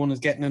sure the other one is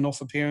getting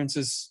enough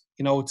appearances,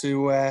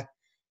 to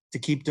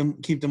keep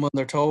them on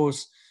their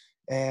toes.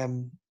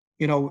 For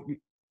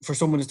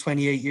someone who's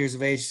 28 years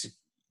of age,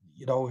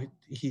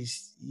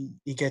 he's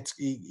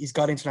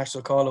got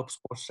international call-ups,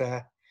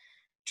 but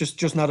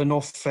just not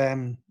enough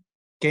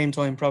game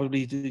time,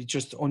 probably, to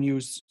just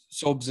unused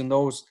subs in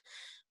those.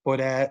 But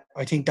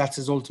I think that's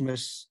his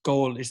ultimate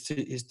goal, is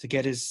to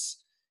get his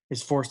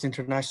first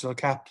international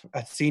cap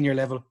at senior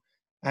level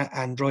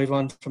and drive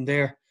on from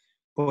there.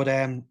 But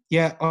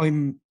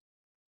I'm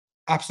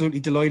absolutely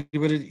delighted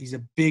with it. He's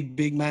a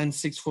big man,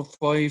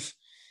 6'5".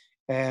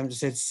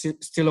 As I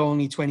said, still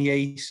only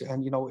 28,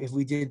 and if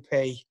we did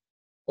pay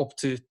up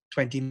to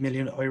 20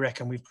 million, I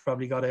reckon we've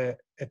probably got a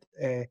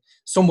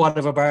somewhat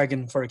of a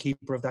bargain for a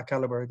keeper of that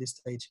caliber at this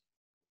stage.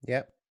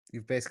 Yeah,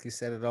 you've basically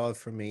said it all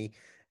for me.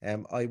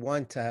 I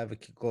want to have a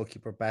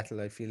goalkeeper battle.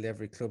 I feel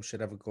every club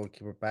should have a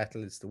goalkeeper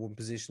battle. It's the one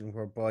position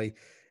whereby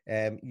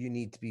you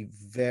need to be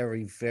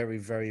very, very,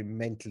 very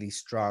mentally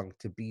strong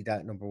to be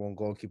that number 1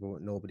 goalkeeper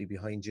with nobody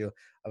behind you.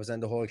 I was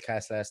on the whole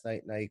cast last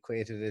night, and I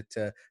equated it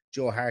to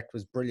Joe Hart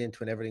was brilliant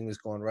when everything was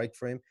going right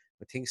for him.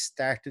 But things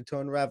started to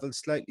unravel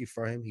slightly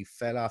for him. He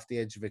fell off the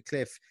edge of a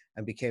cliff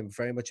and became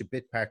very much a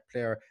bit part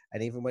player.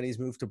 And even when he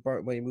moved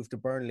to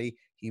Burnley,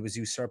 he was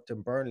usurped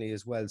in Burnley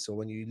as well. So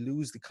when you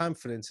lose the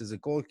confidence as a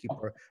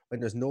goalkeeper, when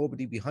there's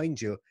nobody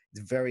behind you,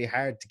 it's very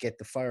hard to get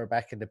the fire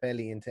back in the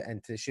belly and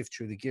to shift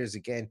through the gears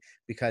again,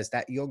 because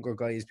that younger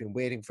guy has been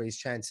waiting for his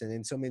chance. And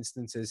in some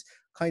instances,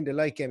 kind of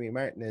like Emi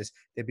Martinez,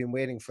 they've been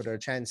waiting for their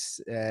chance.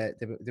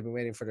 They've been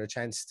waiting for their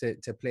chance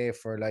to play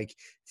for like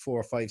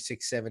 4, 5,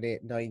 6, 7,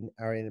 8, 9,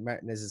 or in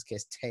Martinez's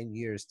case, 10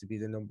 years to be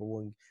the number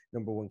 1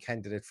 number one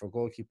candidate for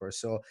goalkeeper.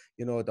 So,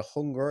 you know, the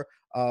hunger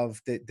of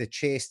the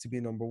chase to be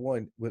number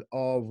one will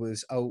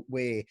always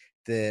outweigh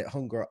the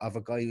hunger of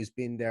a guy who's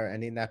been there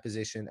and in that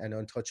position and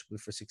untouchable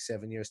for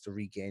 6-7 years to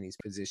regain his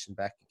position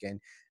back again.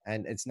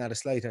 And it's not a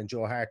slight on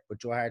Joe Hart, but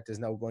Joe Hart is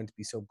now going to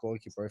be sub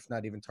goalkeeper, if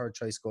not even third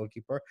choice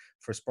goalkeeper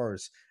for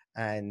Spurs,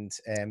 and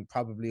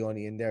probably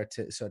only in there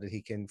so that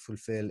he can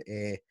fulfill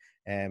a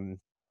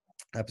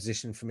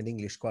position from an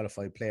English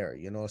qualified player,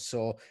 you know.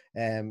 So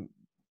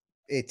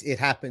it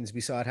happens. We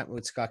saw it happen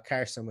with Scott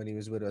Carson when he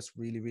was with us.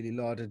 Really, really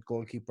lauded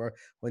goalkeeper.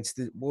 Once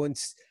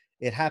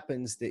it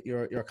happens that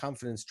your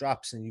confidence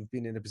drops and you've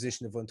been in a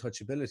position of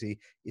untouchability,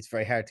 it's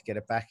very hard to get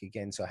it back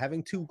again. So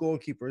having two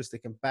goalkeepers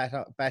that can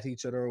bat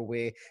each other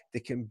away,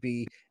 that can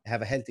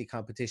have a healthy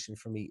competition,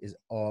 for me is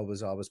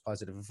always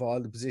positive. Of all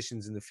the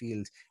positions in the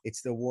field,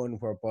 it's the one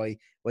whereby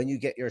when you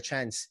get your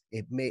chance,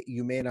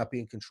 you may not be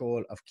in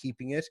control of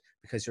keeping it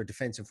because your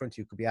defense in front of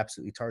you could be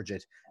absolutely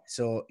turgid.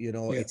 So, you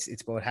know, it's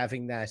about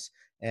having that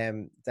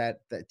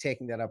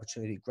taking that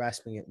opportunity,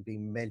 grasping it, and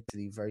being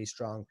mentally very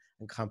strong.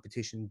 And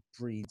competition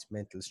breeds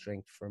mental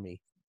strength for me.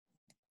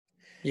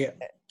 Yeah.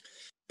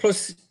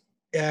 Plus,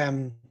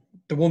 the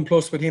one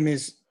plus with him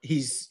is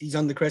he's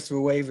on the crest of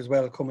a wave as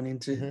well, coming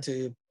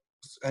into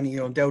and he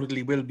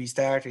undoubtedly will be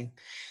starting.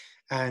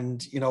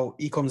 And, you know,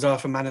 he comes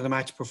off a man of the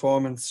match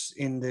performance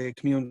in the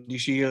Community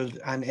Shield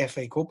and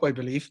FA Cup, I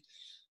believe.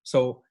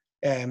 So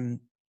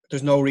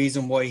there's no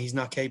reason why he's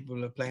not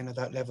capable of playing at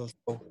that level.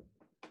 So,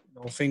 you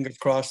know, fingers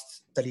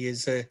crossed that he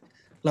has a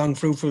long,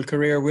 fruitful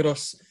career with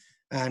us.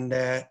 And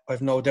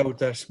I've no doubt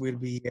that we'll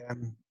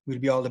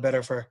be all the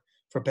better for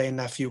paying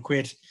that few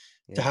quid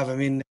to have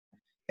him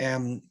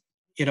in.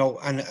 You know,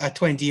 and at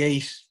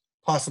 28,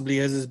 possibly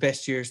has his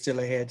best year still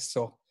ahead.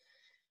 So,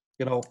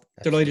 you know,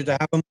 delighted to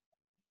have him.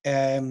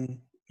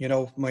 You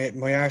know,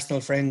 my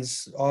Arsenal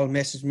friends all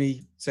messaged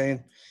me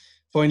saying,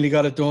 finally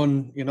got it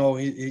done. You know,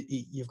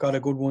 you've got a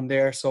good one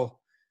there. So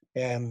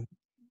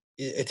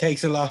it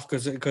takes a lot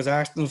because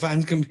Arsenal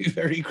fans can be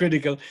very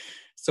critical.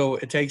 So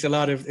it takes a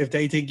lot of, if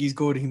they think he's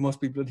good, he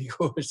must be bloody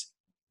good.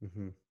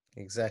 Mm-hmm.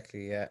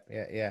 Exactly.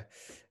 Yeah.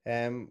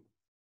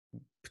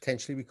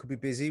 Potentially we could be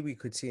busy. We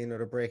could see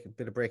another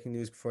bit of breaking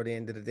news before the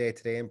end of the day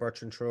today in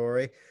Bertrand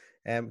Traore.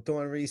 Don't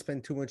want to really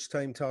spend too much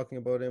time talking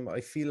about him. I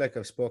feel like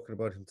I've spoken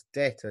about him to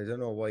death. I don't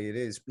know why it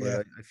is,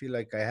 but I feel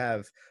like I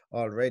have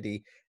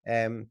already.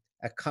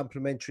 A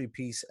complimentary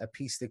piece, a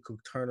piece that could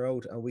turn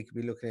out, and we could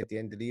be looking at the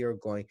end of the year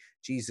going,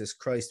 Jesus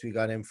Christ, we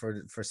got him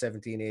for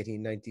 17,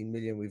 18, 19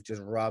 million. We've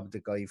just robbed the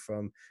guy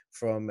from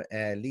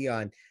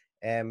Lyon.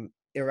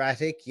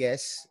 Erratic,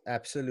 yes,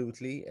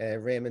 absolutely.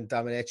 Raymond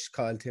Domenech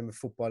called him a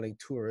footballing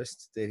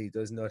tourist, that he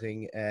does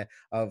nothing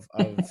of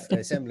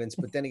semblance.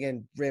 But then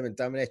again, Raymond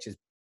Domenech is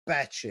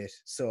batshit,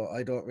 so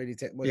I don't really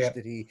take much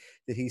that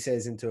he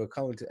says into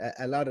account.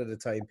 A lot of the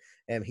time,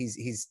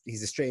 he's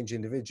a strange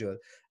individual.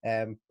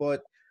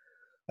 But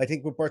I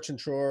think with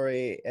Bertrand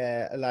Traore,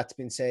 a lot's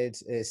been said.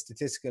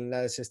 Statistical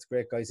analysis, the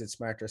great guys at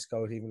Smarter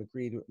Scout even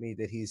agreed with me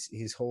that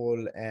his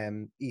whole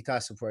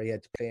ethos of where he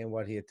had to play and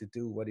what he had to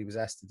do, what he was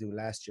asked to do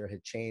last year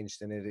had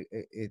changed, and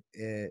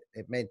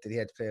it meant that he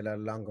had to play a lot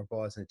of longer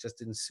balls, and it just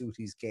didn't suit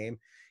his game.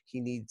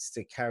 He needs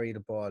to carry the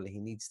ball. He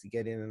needs to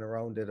get in and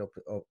around it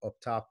up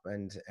top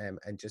and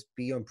just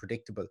be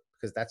unpredictable,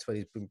 because that's what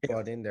he's been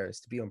brought in there, is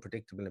to be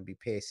unpredictable and be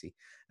pacey.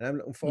 And I'm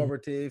looking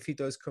forward to if he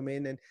does come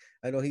in, and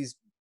I know he's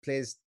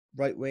plays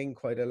right wing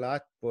quite a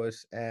lot, but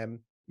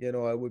you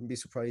know, I wouldn't be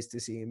surprised to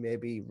see him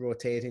maybe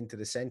rotate into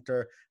the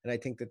centre, and I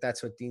think that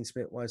that's what Dean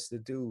Smith wants to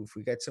do. If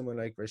we get someone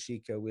like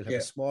Rashica, we'll have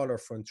a smaller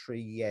front three,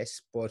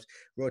 yes, but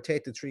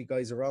rotate the three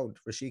guys around.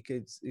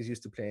 Rashica is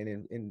used to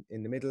playing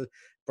in the middle.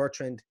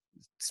 Bertrand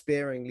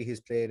sparingly has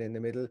played in the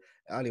middle.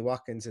 Ollie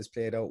Watkins has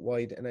played out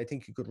wide, and I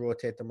think you could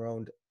rotate them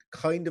around,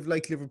 kind of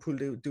like Liverpool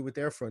do with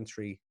their front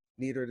three.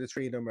 Neither of the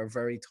three of them are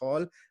very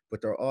tall,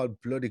 but they're all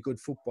bloody good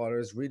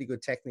footballers, really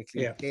good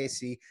technically,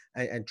 pacey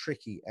and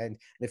tricky. And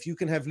if you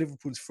can have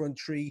Liverpool's front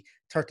three,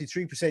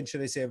 33%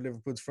 should I say of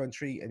Liverpool's front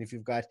three, and if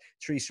you've got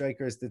three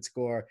strikers that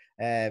score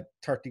 30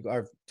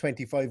 or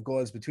 25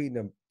 goals between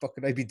them,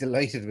 fucking I'd be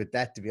delighted with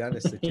that, to be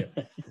honest with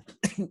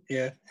you.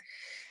 Yeah.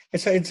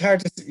 It's hard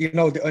to, you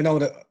know, I know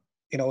that,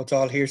 you know, it's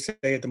all hearsay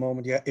at the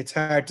moment. Yeah, it's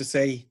hard to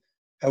say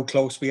how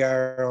close we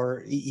are,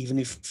 or even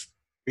if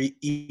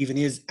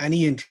is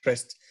any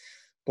interest.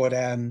 But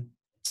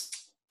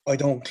I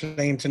don't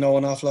claim to know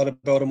an awful lot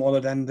about him other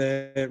than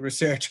the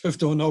research I've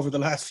done over the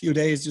last few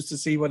days just to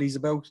see what he's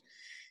about.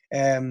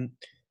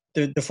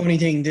 The funny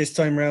thing this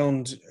time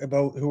round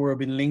about who we're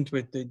being linked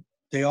with,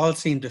 they all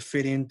seem to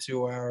fit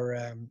into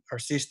our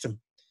system.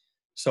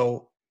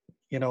 So,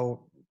 you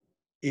know,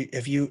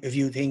 if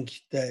you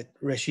think that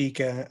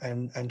Rashica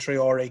and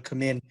Traore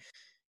come in,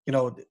 you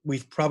know,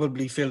 we've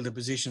probably filled the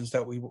positions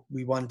that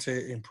we want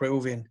to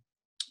improve in.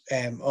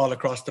 All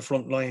across the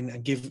front line,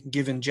 and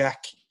giving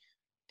Jack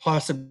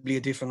possibly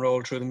a different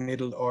role through the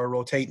middle, or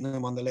rotating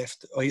him on the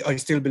left. I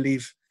still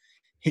believe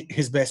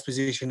his best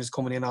position is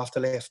coming in off the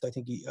left. I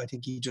think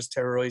he just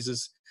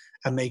terrorizes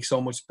and makes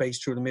so much space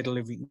through the middle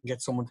if we can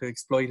get someone to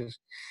exploit it.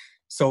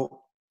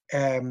 So,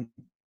 while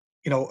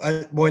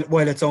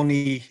it's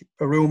only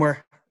a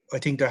rumour, I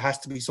think there has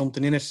to be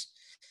something in it.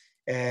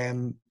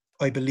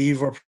 I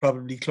believe we're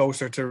probably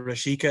closer to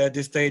Rashica at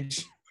this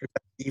stage,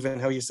 even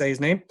how you say his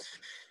name.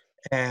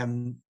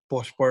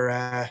 But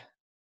we're,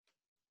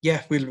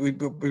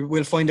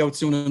 we'll find out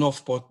soon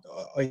enough. But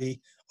I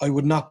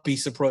would not be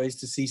surprised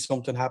to see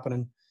something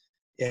happening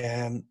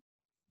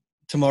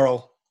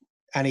tomorrow.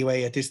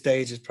 Anyway, at this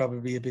stage, it's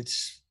probably a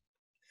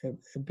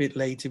bit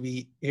late to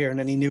be hearing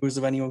any news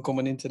of anyone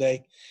coming in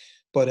today.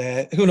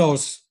 But who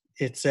knows?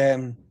 It's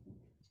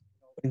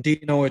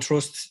Dino, I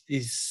trust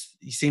he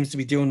seems to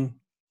be doing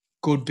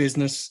good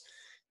business,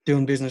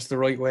 doing business the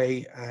right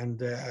way,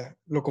 and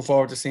looking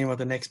forward to seeing what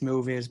the next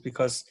move is,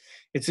 because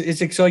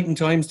it's exciting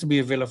times to be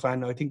a Villa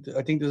fan. I think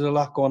there's a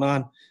lot going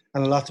on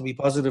and a lot to be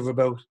positive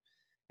about.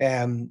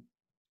 I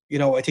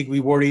think we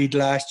worried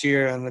last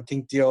year, and I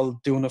think the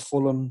old doing a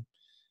Fulham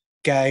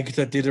gag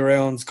that did the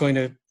rounds kind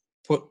of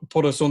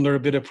put us under a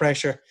bit of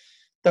pressure.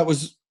 That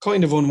was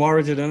kind of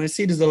unwarranted, and I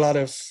see there's a lot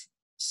of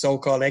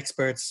so-called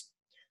experts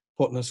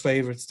putting us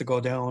favourites to go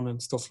down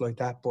and stuff like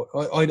that. But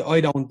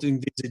I don't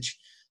envisage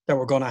that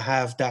we're going to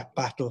have that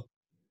battle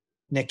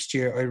next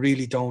year. I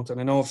really don't. And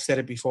I know I've said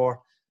it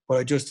before, but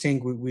I just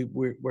think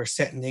we're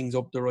setting things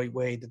up the right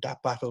way,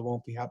 that battle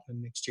won't be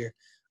happening next year.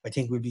 I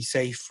think we'll be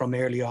safe from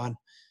early on,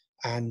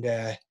 and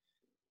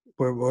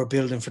we're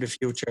building for the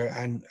future,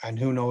 and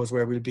who knows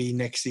where we'll be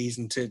next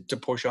season to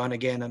push on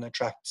again and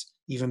attract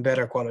even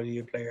better quality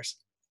of players.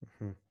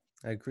 Mm-hmm.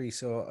 I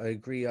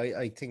agree.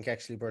 I think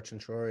actually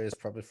Bertrand Traoré is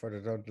probably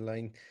further down the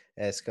line.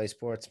 Sky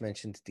Sports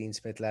mentioned to Dean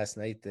Smith last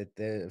night that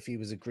if he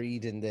was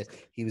agreed and that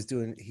he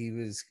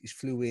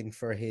flew in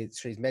for his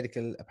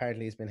medical,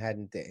 apparently has been had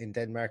in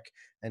Denmark,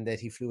 and that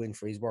he flew in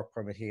for his work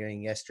permit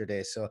hearing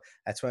yesterday. So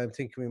that's why I'm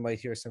thinking we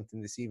might hear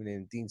something this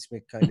evening. Dean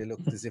Smith kind of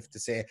looked as if to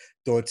say,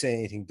 don't say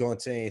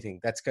anything.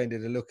 That's kind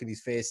of the look in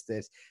his face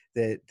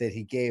that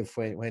he gave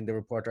when the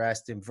reporter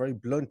asked him very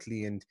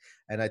bluntly, and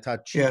I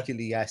thought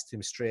cheekily asked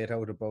him straight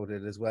out about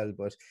it as well.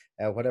 But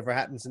whatever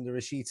happens in the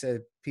Rashica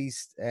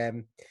piece,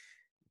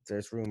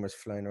 there's rumours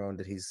flying around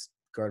that his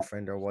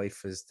girlfriend or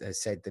wife has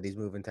said that he's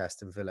moving to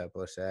Aston Villa.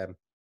 But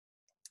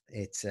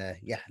it's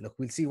look,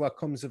 we'll see what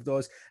comes of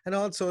those. And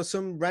also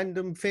some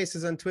random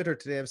faces on Twitter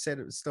today have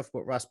said stuff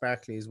about Ross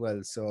Barkley as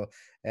well. So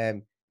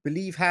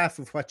believe half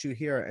of what you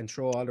hear and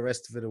throw all the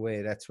rest of it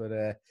away. That's what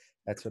I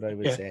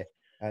would say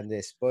on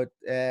this. But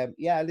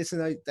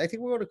listen, I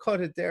think we're going to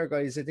cut it there,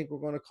 guys. I think we're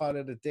going to call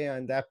it a day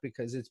on that,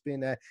 because it's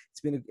been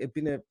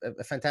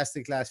a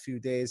fantastic last few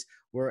days.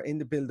 We're in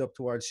the build up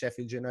towards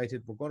Sheffield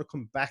United. We're going to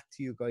come back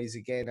to you guys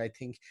again, I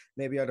think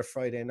maybe either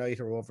Friday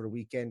night or over the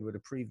weekend, with a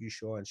preview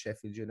show on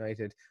Sheffield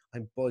United.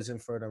 I'm buzzing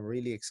for it. I'm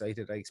really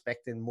excited. I'm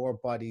expecting more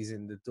bodies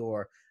in the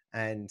door.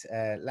 And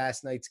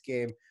last night's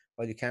game,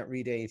 while you can't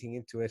read anything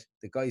into it,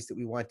 the guys that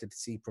we wanted to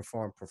see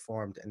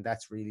performed, and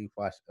that's really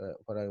what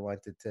I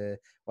wanted to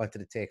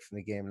take from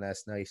the game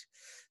last night.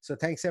 So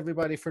thanks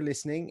everybody for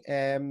listening.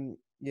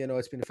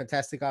 It's been a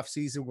fantastic off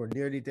season. We're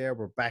nearly there.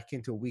 We're back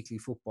into weekly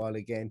football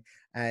again,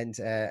 and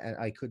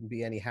I couldn't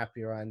be any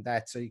happier on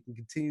that. So you can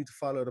continue to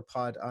follow the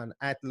pod on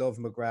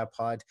 @LoveMcGrath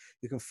Pod.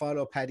 You can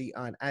follow Paddy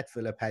on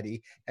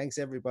 @VillaPaddy. Thanks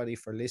everybody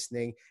for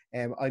listening.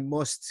 I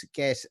must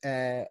get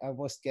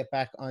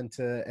back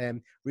onto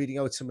reading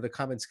out some of the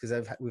comments,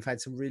 because we've had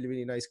some really,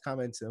 really nice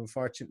comments. And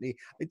unfortunately,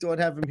 I don't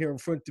have them here in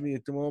front of me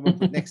at the moment.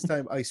 But next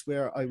time, I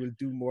swear I will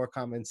do more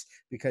comments,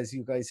 because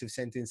you guys have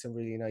sent in some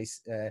really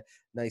nice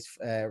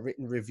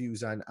written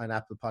reviews on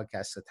Apple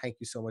Podcasts. So thank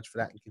you so much for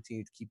that, and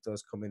continue to keep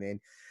those coming in.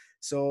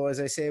 So as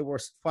I say, we're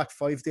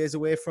 5 days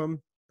away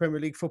from Premier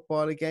League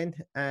football again,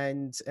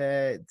 and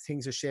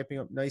things are shaping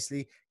up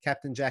nicely.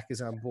 Captain Jack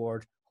is on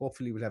board.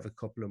 Hopefully we'll have a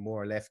couple of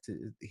more left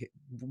to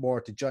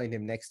join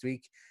him next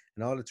week.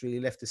 And all that's really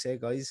left to say,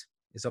 guys,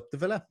 is up the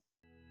Villa.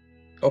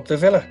 Up the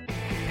Villa.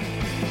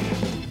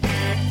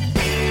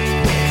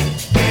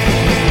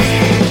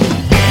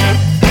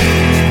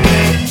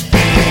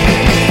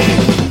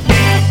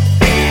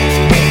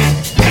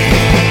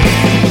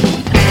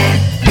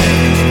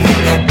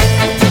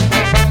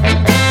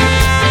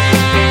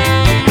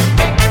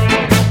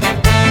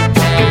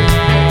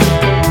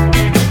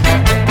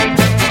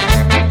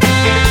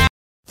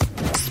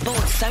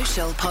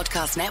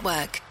 Podcast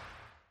Network.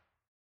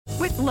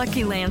 With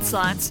Lucky Land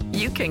Slots,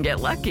 you can get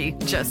lucky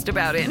just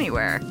about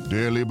anywhere.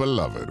 Dearly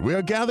beloved, we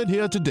are gathered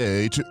here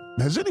today to...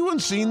 Has anyone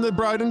seen the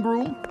bride and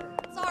groom?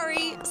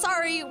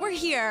 Sorry, we're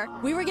here.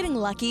 We were getting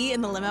lucky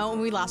in the limo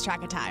and we lost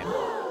track of time.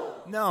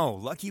 No,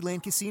 Lucky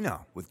Land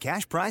Casino, with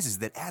cash prizes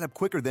that add up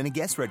quicker than a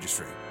guest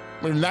registry.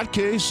 In that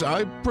case,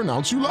 I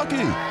pronounce you lucky.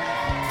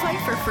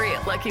 Play for free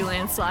at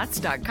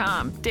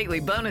LuckyLandSlots.com.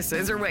 Daily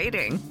bonuses are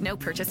waiting. No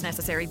purchase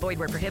necessary. Void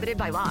where prohibited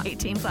by law.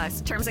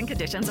 18+. Terms and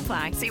conditions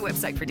apply. See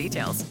website for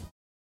details.